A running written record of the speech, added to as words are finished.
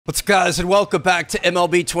What's up, guys, and welcome back to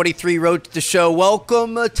MLB 23 Road to the Show.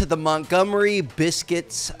 Welcome to the Montgomery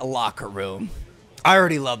Biscuits locker room. I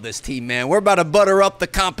already love this team, man. We're about to butter up the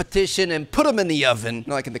competition and put them in the oven.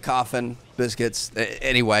 Like in the coffin, biscuits.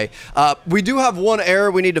 Anyway, we do have one error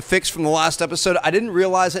we need to fix from the last episode. I didn't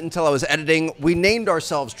realize it until I was editing. We named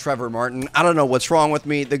ourselves Trevor Martin. I don't know what's wrong with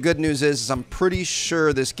me. The good news is I'm pretty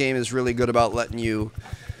sure this game is really good about letting you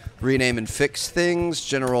rename and fix things.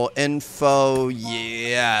 General info.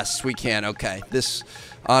 Yes, we can. Okay. This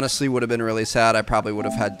honestly would have been really sad. I probably would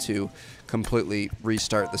have had to completely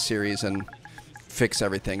restart the series and fix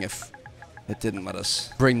everything if it didn't let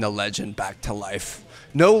us bring the legend back to life.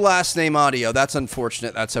 No last name audio. That's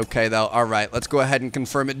unfortunate. That's okay, though. All right, let's go ahead and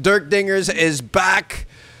confirm it. Dirk Dingers is back.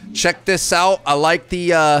 Check this out. I like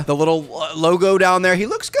the little logo down there. He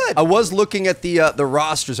looks good. I was looking at the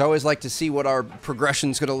rosters. I always like to see what our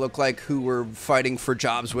progression's going to look like, who we're fighting for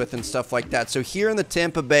jobs with and stuff like that. So here in the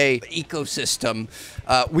Tampa Bay ecosystem,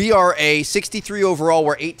 we are a 63 overall.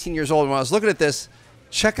 We're 18 years old. And when I was looking at this,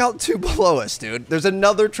 check out two below us, dude. There's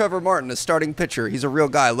another Trevor Martin, a starting pitcher. He's a real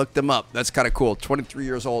guy. I looked him up. That's kind of cool. 23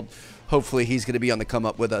 years old. Hopefully he's going to be on the come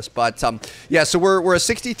up with us. But yeah, so we're a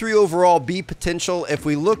 63 overall B potential. If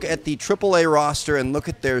we look at the AAA roster and look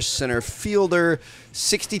at their center fielder,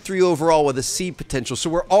 63 overall with a C potential. So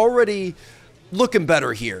we're already looking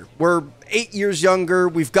better here. We're 8 years younger.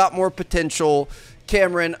 We've got more potential.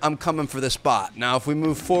 Cameron, I'm coming for the spot. Now, if we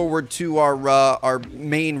move forward to our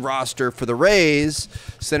main roster for the Rays,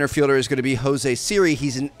 center fielder is going to be Jose Siri.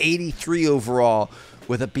 He's an 83 overall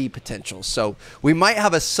with a B potential. So we might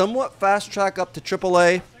have a somewhat fast track up to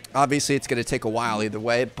AAA. Obviously, it's going to take a while either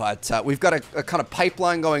way, but we've got a kind of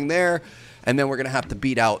pipeline going there, and then we're going to have to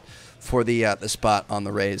beat out for the spot on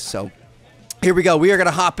the Rays. So here we go. We are going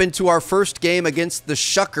to hop into our first game against the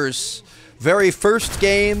Shuckers. Very first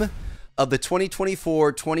game of the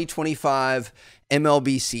 2024-2025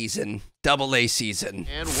 MLB season. AA season.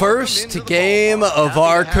 First game of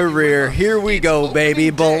our career. Here we go,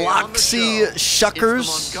 baby. Biloxi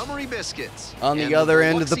Shuckers on the other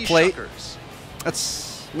end of the plate.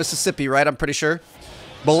 That's Mississippi, right? I'm pretty sure.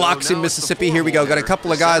 Biloxi, Mississippi. Here we go. Got a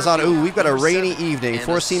couple of guys on. Ooh, we've got a rainy evening.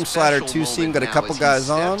 Four-seam slider, two-seam. Got a couple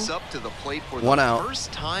guys on. One out.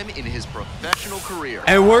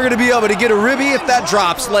 And we're going to be able to get a ribby if that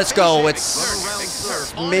drops. Let's go.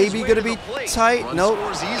 It's maybe going to be tight. Nope.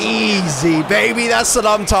 Easy, baby. That's what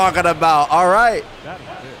I'm talking about. All right.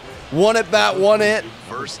 One at bat, one hit.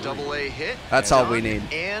 First AA hit. That's all we need.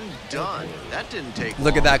 And done. That didn't take long.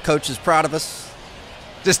 Look at that. Coach is proud of us.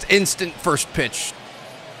 Just instant first pitch.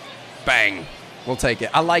 Bang. We'll take it.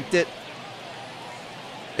 I liked it.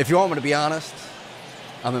 If you want me to be honest,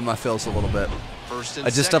 I'm in my feels a little bit. I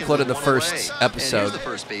just uploaded the first episode.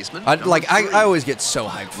 I always get so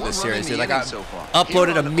hyped for this series, dude. Like I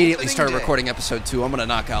uploaded immediately, started recording episode 2. I'm gonna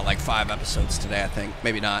knock out like 5 episodes today, I think.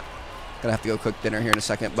 Maybe not. Gonna have to go cook dinner here in a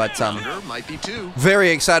second, but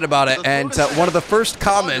very excited about it. And one of the first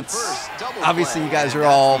comments, obviously you guys are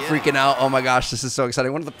all freaking out. Oh my gosh, this is so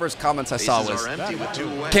exciting. One of the first comments I saw was,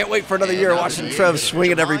 "Can't wait for another year watching Trev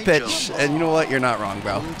swing at every pitch." And you know what? You're not wrong,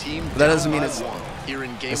 bro. But that doesn't mean it's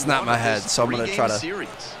not my head. So I'm gonna try to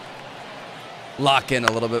lock in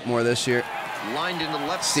a little bit more this year.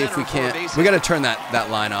 See if we can't. We gotta turn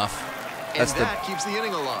that line off. That's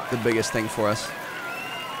the biggest thing for us.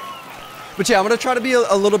 But yeah, I'm going to try to be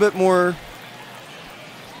a little bit more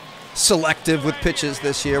selective with pitches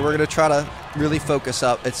this year. We're going to try to really focus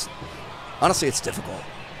up. Honestly, it's difficult.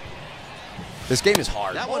 This game is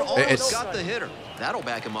hard. That one almost got the hitter. That'll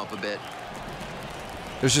back him up a bit.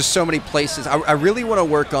 There's just so many places. I really want to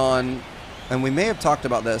work on, and we may have talked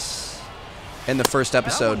about this in the first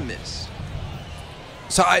episode. That one missed.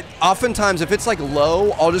 So oftentimes, if it's like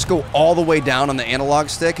low, I'll just go all the way down on the analog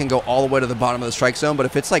stick and go all the way to the bottom of the strike zone. But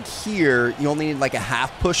if it's like here, you only need like a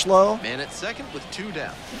half push low. Man at second with 2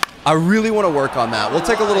 down. I really want to work on that. We'll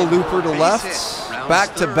take a little looper to left.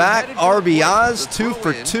 Back-to-back RBIs, 2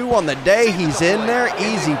 for 2 on the day. He's in there.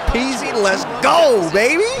 Easy peasy. Let's go,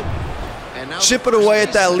 baby. Chipping away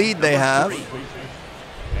at that lead they have.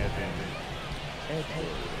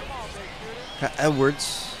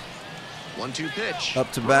 Edwards. 1-2 pitch. Up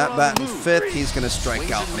to bat, batting fifth. He's going to strike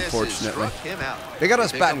out, unfortunately. They got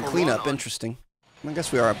us batting cleanup. Interesting. I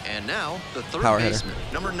guess we are a and now the third power baseman,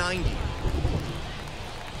 hitter. number 90.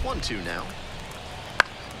 1-2 now.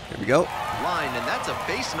 Here we go. Line, and that's a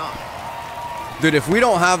base knock. Dude, if we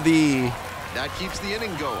don't have that keeps the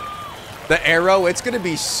inning going. The arrow, it's going to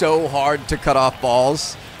be so hard to cut off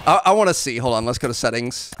balls. I want to see. Hold on. Let's go to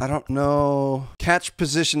settings. I don't know. Catch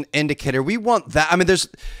position indicator. We want that. I mean, there's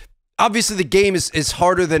obviously the game is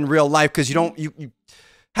harder than real life because you don't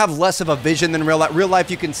have less of a vision than real life. Real life,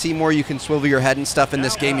 you can see more, you can swivel your head and stuff. In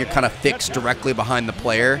this game, you're kind of fixed directly behind the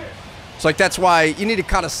player. So, like, that's why you need to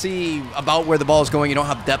kind of see about where the ball is going. You don't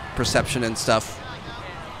have depth perception and stuff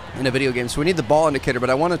in a video game. So we need the ball indicator, but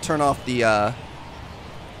I want to turn off the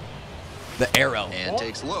arrow. And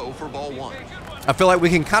takes low for ball 1. I feel like we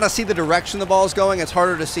can kind of see the direction the ball is going. It's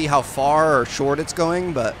harder to see how far or short it's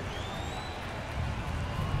going, but...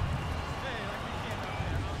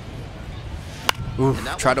 Ooh,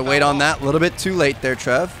 try to wait on that. A little bit too late there,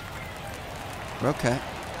 Trev. Okay.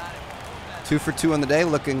 2 for 2 on the day,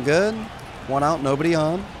 looking good. 1 out, nobody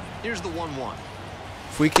on. Here's the 1-1.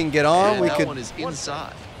 If we can get on, And we that could one is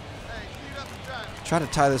inside. try to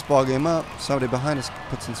tie this ball game up. Somebody behind us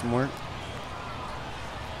puts in some work.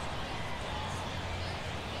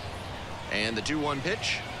 And the 2-1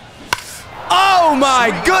 pitch. Oh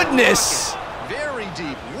my goodness! Very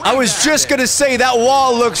deep. I was just going to say that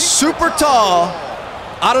wall looks super tall.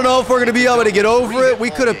 I don't know if we're going to be able to get over it.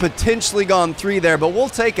 We could have potentially gone 3 there, but we'll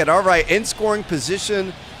take it. All right, in scoring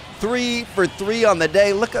position, 3 for 3 on the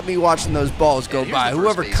day. Look at me watching those balls go by.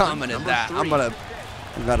 Whoever commented that, I'm going to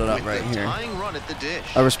got it up right here.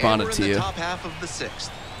 I responded to you. Top half of the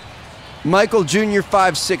 6th. Michael Jr.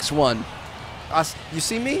 561. You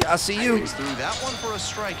see me? I see you. Threw that one for a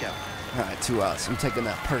strikeout. All right, 2 outs. I'm taking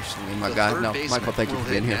that personally, my guy. No, Michael, thank you for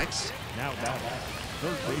being here.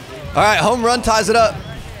 All right, home run ties it up.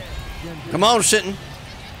 Come on, Shitten.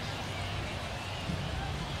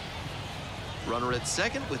 Runner at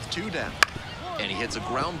second with 2 down. And he hits a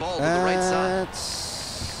ground ball to the right side.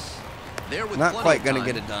 There with Not quite going to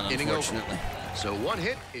get it done, unfortunately. So 1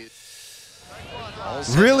 hit is...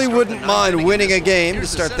 Really wouldn't mind winning a game to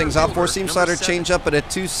start things off. 4-seam slider, change up at a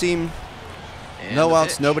 2-seam. No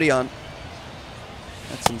outs, nobody on.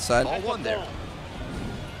 That's inside. Ball 1 there.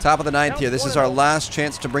 Top of the 9th here. This is our last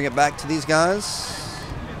chance to bring it back to these guys.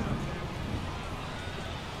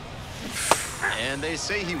 And they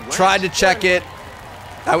say he went. Tried to check it.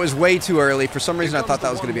 That was way too early. For some reason, I thought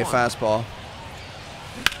that was going to be a fastball.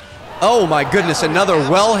 Oh my goodness, another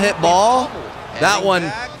well-hit ball. That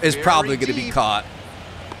one is probably going to be caught.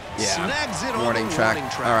 Yeah, warning track.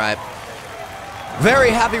 All right. Very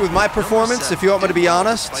happy with my performance, if you want me to be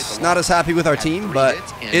honest. Not as happy with our team, but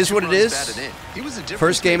is what it is.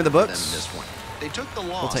 First game of the books.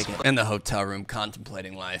 We'll take it. In the hotel room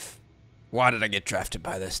contemplating life. Why did I get drafted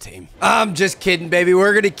by this team? I'm just kidding, baby.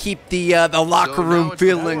 We're going to keep the locker room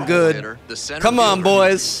feeling good. Come on,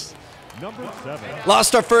 boys.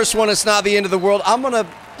 Lost our first one. It's not the end of the world. I'm going to,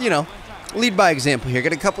 you know, lead by example here.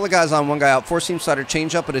 Get a couple of guys on, 1 guy out. 4-seam slider,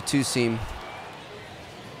 change up at a 2-seam.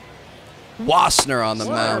 Wasner on the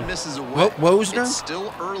mound. Wosner? It's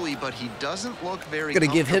still early, but he doesn't look very Gonna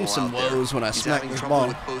give him some woes when I smack this ball.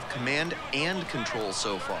 With both command and control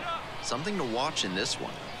so far. Something to watch in this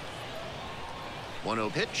one.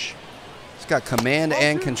 1-0 pitch. He's got command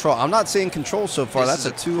and control. I'm not seeing control so far. That's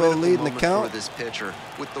a 2-0 lead in the count. This pitcher.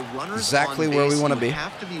 With the runners exactly on where base, we want to be. You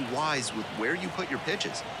have to be wise with where you put your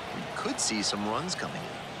pitches. You could see some runs coming in.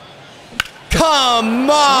 Come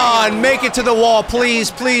on! Make it to the wall,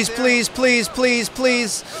 please, please, please, please, please,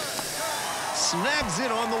 please. Snags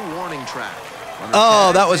it on the warning track.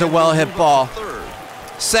 Oh, that was a well-hit ball.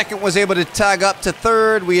 Second was able to tag up to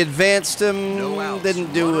third. We advanced him.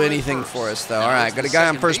 Didn't do anything for us, though. All right, got a guy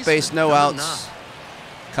on first base, no outs.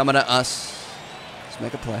 Coming to us. Let's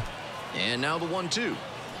make a play. And now the 1-2.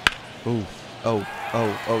 Ooh. Oh,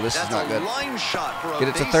 this is not good. Line shot for get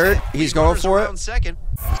it to third. He's going for it. Second.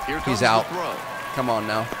 He's out. Come on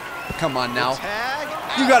now. Come on now.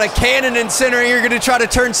 You got a cannon in center and you're going to try to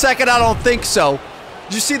turn second? I don't think so.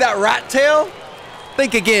 Did you see that rat tail?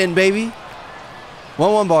 Think again, baby.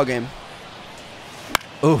 1-1 ball game.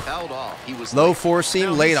 Ooh. Low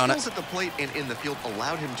 4-seam, late on it. At the plate and in the field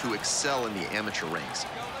allowed him to excel in the amateur ranks.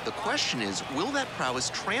 The question is, will that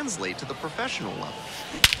prowess translate to the professional level?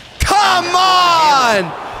 Come on!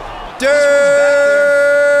 Dirt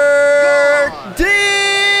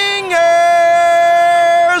Dingers!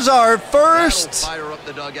 Our first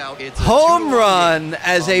home run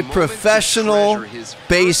as a professional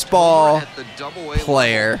baseball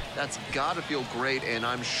player. That's got to feel great, and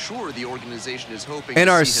I'm sure the organization is hoping in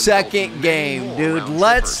our second game, dude.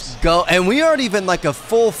 Let's go. And we aren't even like a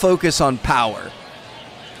full focus on power.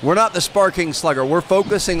 We're not the sparking slugger. We're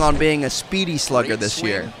focusing on being a speedy slugger this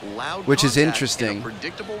year, which is interesting.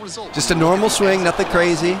 Just a normal swing, nothing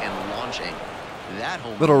crazy.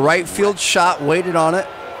 Little right field shot, waited on it,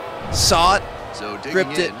 saw it,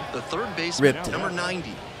 gripped it, ripped it.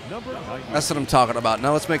 That's what I'm talking about.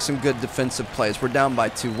 Now let's make some good defensive plays. We're down by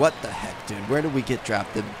 2. What the heck, dude? Where did we get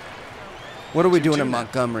drafted? What are we doing in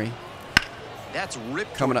Montgomery? That's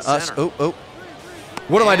ripped Coming to towards us. center. Oh, oh.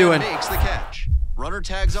 What am I doing? Makes the catch. Runner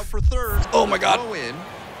tags up for third. Oh, my God. Throw in.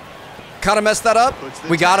 Kind of messed that up.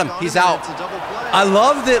 We got him. He's out. I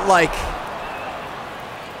love that, like,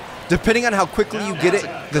 depending on how quickly you get it,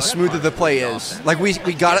 the smoother the play is. Like, we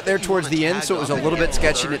got it there towards the end, so it was a little bit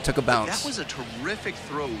sketchy and it took a bounce. That was a terrific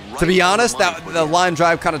throw. To be honest, the line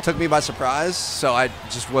drive kind of took me by surprise, so I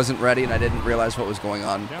just wasn't ready and I didn't realize what was going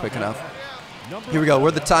on quick enough. Here we go.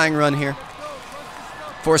 We're the tying run here.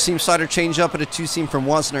 4-seam slider change up at a 2-seam from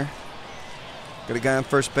Wasner. Got a guy on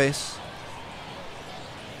first base.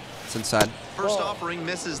 It's inside. First offering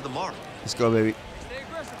misses the mark. Let's go, baby.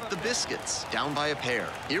 The Biscuits down by a pair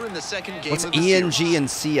here in the second game. What's of the ENG series. and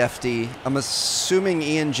CFD? I'm assuming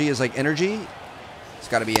ENG is like energy. It's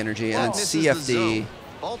got to be energy. And then Misses the CFD. zone.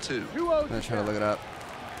 Ball 2. I'm going to try to look it up.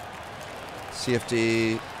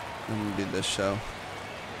 CFD. Let me do this show.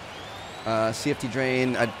 CFD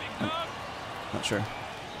drain. I'm not sure.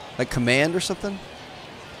 Like command or something?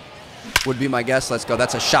 Would be my guess. Let's go.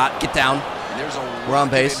 That's a shot. Get down. We're on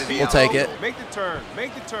base. We'll take it. Make the turn.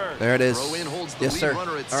 Make the turn. There it is. Throw in holds the Yes, lead sir.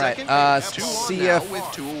 runner at All right. second. 2 on now with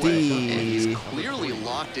 2 away. And he's CFD. clearly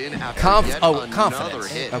locked in after yet another confidence.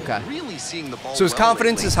 hit. Okay. Really seeing the ball So his well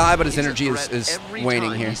confidence lately. is high, but his He's a energy threat is every waning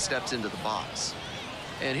time here. He steps into the box.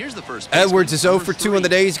 And here's the first Edwards is 0 baseman, for 2 on the number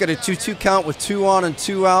day. He's got a 2-2 count with 2 on and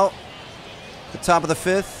 2 out. The top of the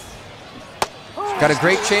 5th. Got a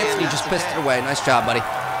great chance, and he just pissed it away. Nice job, buddy.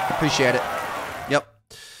 Appreciate it. Yep.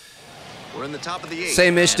 3. We're in the top of the 8th.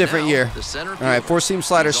 Same-ish, And different now, year. the center All right, fielder. 4-seam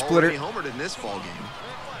slider He's splitter. already homered in this ball game.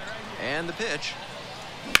 And the pitch.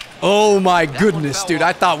 Oh, my That goodness, one fell dude. off.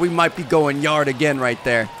 I thought we might be going yard again right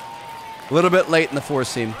there. A little bit late in the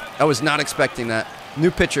 4-seam. I was not expecting that.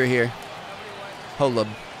 New pitcher here. Holub.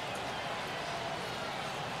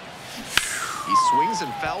 He swings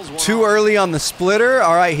and fouls one Too off. early on the splitter.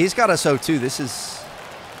 All right, he's got us 0-2. This is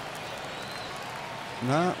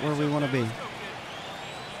not where we want to be.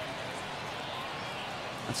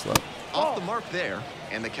 That's low. Off the mark there,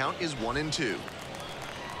 and the count is 1-2.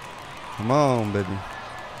 Come on, baby.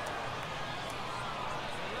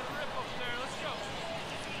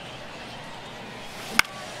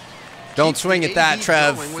 Don't swing at that,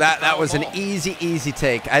 Trev. That was an easy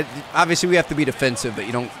take. Obviously, we have to be defensive, but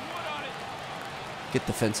you don't get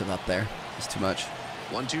defensive up there. It's too much.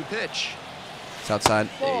 1-2 pitch. It's outside.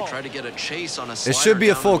 They try to get a chase on a slider. It should be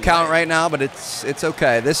a down full and count away. right now, but it's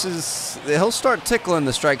okay. This is he'll start tickling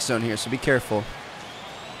the strike zone here, so be careful.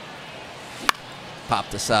 Pop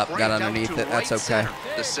this up, got Cranked out underneath to it. That's right okay. center.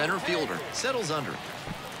 The center fielder settles under.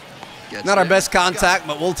 Gets Not our it. best Got contact, it.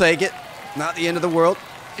 but we'll take it. Not the end of the world.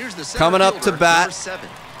 Here's the center Coming up to fielder, bat. number 7.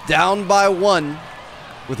 Down by 1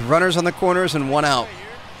 with runners on the corners and 1 out.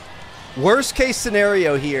 Worst case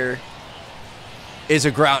scenario here is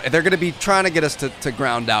a ground. They're going to be trying to get us to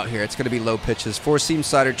ground out here. It's going to be low pitches. 4-seam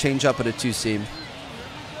slider, change up at a 2-seam.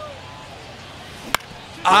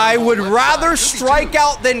 I would rather strike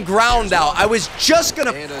out than ground out. I was just going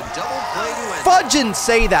to And a double play to end. fudge and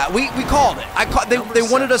say that. We called it. They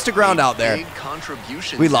wanted us to ground out there. Big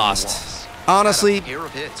contributions We in the lost. loss. Honestly, Had a pair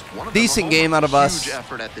of hits. One of them decent a home game run. out of us. Huge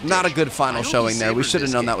effort at the Not a dish. good I final hope he showing there. We savors should have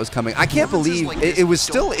this known that game. was coming. I can't Performances believe like it this was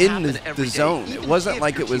still don't in happen the every day, zone. It even wasn't if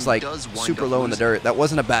like your it was team like does wind super up low in the losing. dirt. That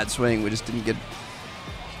wasn't a bad swing. We just didn't get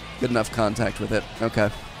good enough contact with it. Okay.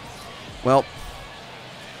 Well,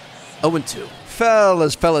 0-2.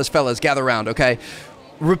 Fellas, gather around, okay?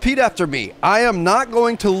 Repeat after me. I am not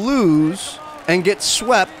going to lose and get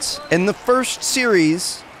swept in the first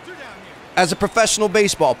series as a professional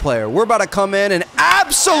baseball player. We're about to come in and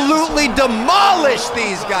absolutely demolish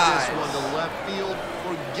these guys. This one to left field.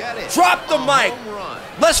 Forget it. Drop the A mic. home run.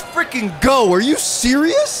 Let's freaking go. Are you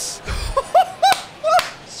serious?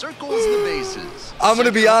 Circles the bases. I'm going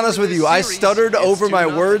to be Second honest over with this you. I series, stuttered it's over my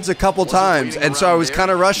 2-0. words a couple Wasn't times, waiting and so I around was there.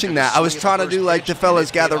 kind of rushing He that. took a I was swing at trying to the do first like the pitch, fellas and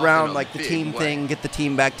it gather paid off in around, a like the big team way. thing, get the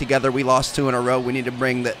team back together. We lost 2 in a row. We need to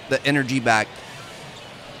bring the energy back.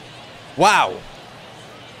 Wow.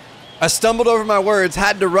 I stumbled over my words,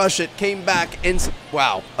 had to rush it, came back, and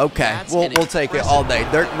wow. Okay, That's we'll an take it all day.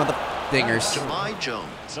 Dirt mother dingers. Jahmai Jones,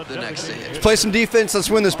 the next to hit. Play some defense. Let's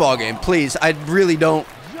win this ball game, please. I really don't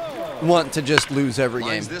want to just lose every game.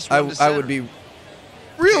 Lines this I one to would center. be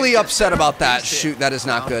really Gets upset center, about that. base hit. Shoot, that is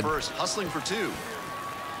not Down good. First, hustling for 2.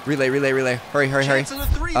 Relay. Hurry. Chance at a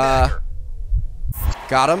 3-bagger.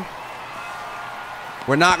 Got him.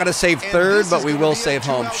 We're not going to save And third, this but is we gonna will be a save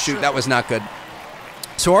home. two-out Shoot, triple. that was not good.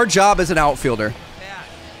 So our job as an outfielder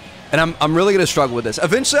And I'm really going to struggle with this.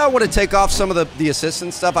 Eventually, I want to take off some of the assist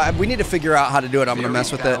and stuff. We need to figure out how to do it. I'm going to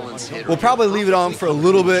mess with it. We'll probably leave it on for a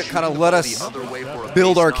little bit, kind of let us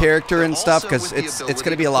build our character and stuff, because it's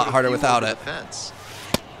going to be a lot harder without it.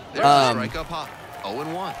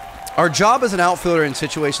 Our job as an outfielder in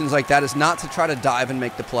situations like that is not to try to dive and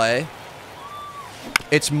make the play.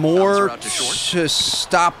 It's more to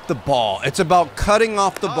stop the ball. It's about cutting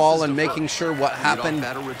off the ball and making sure what happened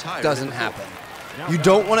doesn't happen. You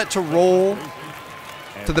don't want it to roll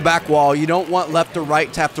to the back wall. You don't want left or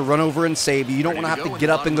right to have to run over and save you. You don't want to have to get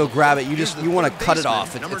up and go grab it. You want to cut it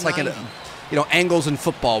off. It's like angles in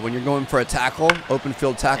football when you're going for a tackle, open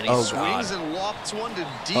field tackle. Oh God.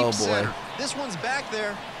 Oh boy. This one's back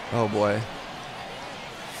there. Oh boy.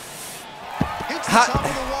 Hits the top of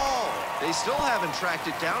the wall. They still haven't tracked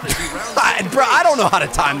it down as he rounds. Bro, I don't know how to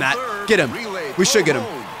time that. Get him. We should get him.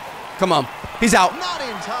 Come on. He's out. Not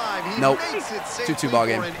in time. He nope. 2-2 ball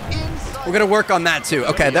game. We're gonna work on that too.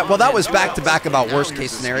 Okay. That was back to back about worst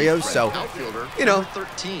case scenarios. So, you know,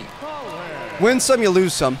 win some, you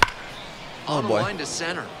lose some. Oh boy.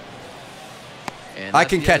 I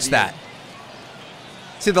can catch that.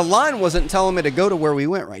 See, the line wasn't telling me to go to where we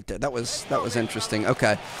went right there. That was interesting.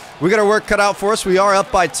 Okay. We got our work cut out for us. We are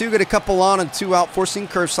up by 2. Get a couple on and 2 out. Forcing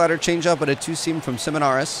curve slider change up at a 2-seam from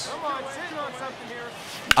Seminaris.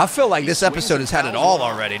 I feel like this episode has had it all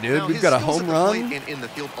already, dude. We've got a home run.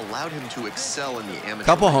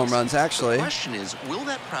 Couple home runs, actually. The question is, will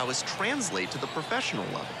that prowess translate to the professional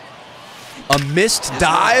level? A missed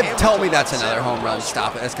dive? Tell me that's another home run.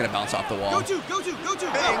 Stop it. That's going to bounce off the wall. Go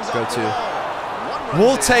to.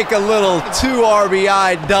 We'll take a little 2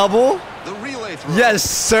 RBI double. Yes,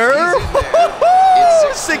 sir.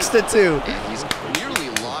 6-2.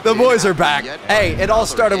 The boys are back. Hey, it all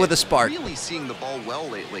started with a spark.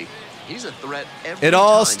 It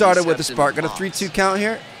all started with a spark. Got a 3-2 count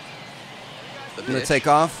here. I'm going to take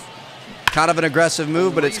off. Kind of an aggressive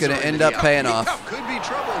move, but it's going to end up paying off.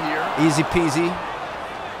 Easy peasy.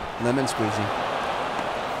 Lemon squeezy.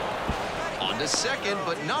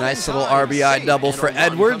 Nice little RBI double for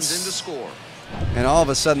Edwards. And all of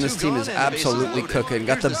a sudden, this team is absolutely cooking.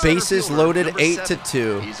 Got the bases loaded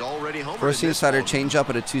 8-2. First seam slider change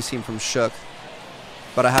up at a 2-seam from Shook.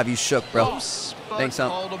 But I have you shook, bro. Thanks,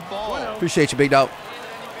 son. Appreciate you, big dog.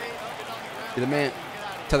 You're the man.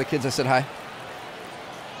 Tell the kids I said hi.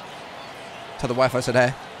 Tell the wife I said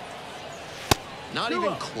hi. Not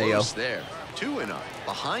even close there. 2-0.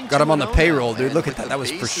 Behind. Got him on the payroll, dude. Look at that. That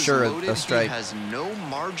was for sure a strike. He has no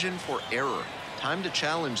margin for error. Time to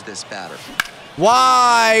challenge this batter.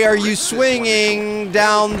 Why are you swinging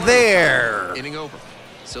down there? Inning over.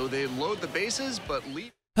 So they load the bases, but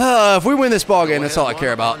lead. If we win this ball game, that's all I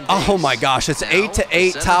care about. Oh my gosh, it's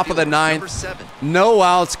 8-8, top of the 9th. No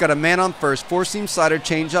outs. Got a man on first. 4-seam slider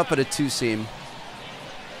change up at a 2-seam.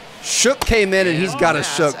 Shook came in and he's got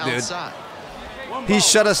us shook, dude. He's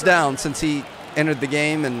shut us down since he entered the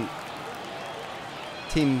game, and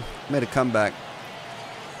team made a comeback.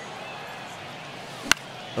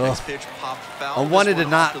 I wanted to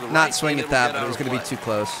not swing at that, but it was going to be too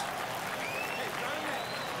close.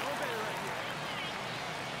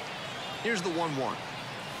 Here's the 1-1.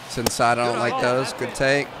 It's inside. I don't like those. Good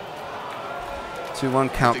take.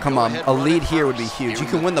 2-1 count. Come on. A lead here would be huge. You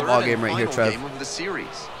can win the ball game right here, Trev.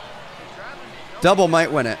 Double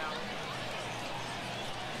might win it.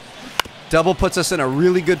 Double puts us in a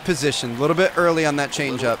really good position. A little bit early on that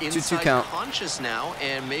changeup. 2-2 count.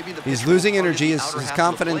 He's losing energy. His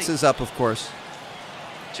confidence is up, of course.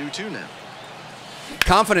 2-2 now.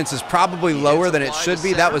 Confidence is probably lower than it should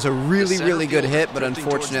be. That was a really, really good hit, but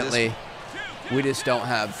unfortunately, we just don't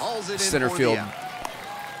have center field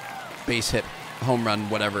base hit, home run,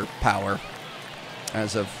 whatever power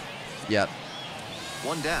as of yet.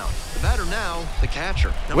 1 down. The batter now, the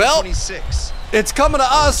catcher. Well, 26. It's coming to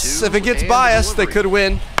us. If it gets by us, they could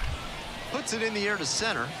win. Puts it in the air to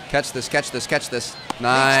center. Catch this, catch this, catch this.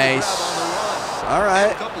 Nice. All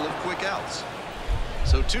right. A couple of quick outs.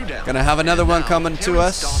 So 2 down. Gonna have another one coming to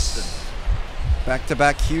us.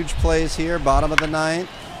 Back-to-back huge plays here, bottom of the 9th.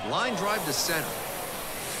 Line drive to center.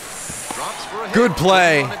 Drops for a hit. Good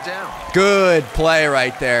play. Good play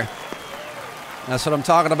right there. That's what I'm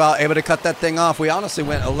talking about. Able to cut that thing off. We honestly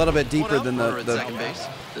went a little bit deeper than the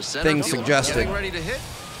thing suggested.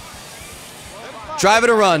 Drive it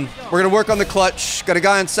a run. We're going to work on the clutch. Got a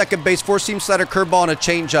guy on second base. 4-seam slider, curveball, and a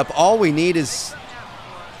changeup. All we need is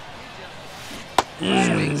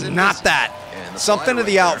not that. Something to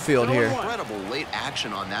the outfield here. Incredible late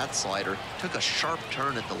action on that slider. Took a sharp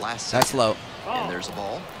turn at the last second. That's low. And there's a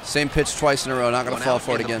ball. Same pitch twice in a row. Not going to fall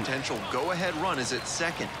for it again. Potential go-ahead run is at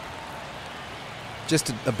second.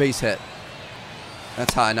 just a base hit.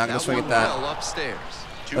 That's high. Not going to swing at that. Well upstairs.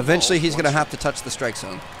 Eventually, he's going to have to touch the strike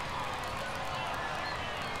zone.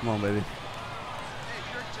 Come on, baby.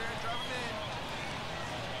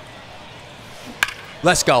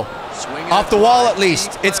 Let's go. Off the wall at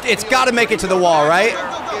least. It's got to make it to the wall, right? It's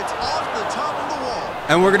off the top of the wall.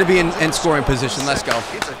 And we're going to be in scoring position. Let's go.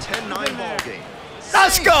 It's a 10-9 ball game.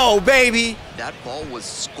 Let's go, baby. That ball was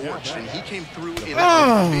scorched, and he came through in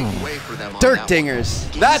a big way for them on Dirt that dingers.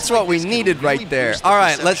 one. That's what we Games like this needed can right really there. boost the All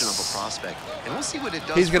right, perception let's. of a prospect, and we'll see what it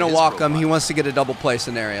does He's for going to his walk him. profile. He wants to get a double play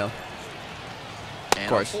scenario. And Of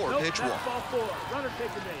course. a 4-pitch walk.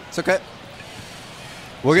 It's okay.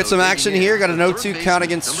 We'll get So some digging action in, here. Got a the 0-2 third count baseman,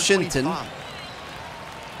 against number Shinton. 25.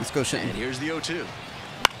 Let's go, Shinton. And here's the 0-2.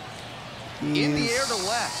 In the air to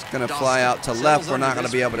left. Going to fly out to left. We're not going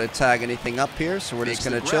to be able to tag anything up here, so we're just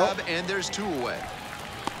going to chill. And there's 2 away.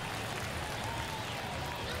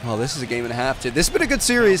 Oh, this is a game and a half, too. This has been a good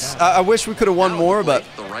series. I wish we could have won Now more, at the but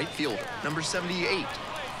plate, the right fielder, number 78.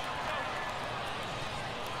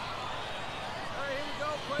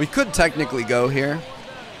 we could technically go here.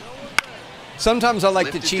 Sometimes I like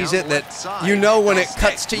to Lifted cheese down it the that left side. you know when it Now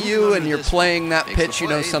cuts to Steck you moving and you're under this playing one. that Makes the pitch, you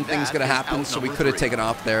know play. something's That going to is happen, out so we number could have 3. taken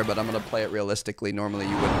off there, but I'm going to play it realistically. Normally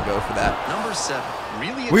you wouldn't go for that. Number 7.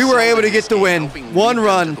 Really We were excelled able to in get this the game, win. helping 1 lead them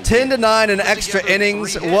run, to the 10-9 in Put extra together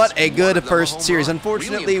innings. 3 What a hits, good one of them a first home series. run.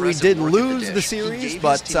 Unfortunately, Really we impressive did work at the lose the dish. He series, gave his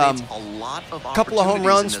but teammates a lot of couple of home opportunities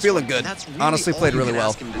runs, in this feeling one, good. and that's really Honestly, all played you really can well.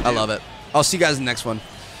 ask him to I do. love it. I'll see you guys in the next one.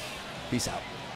 Peace out.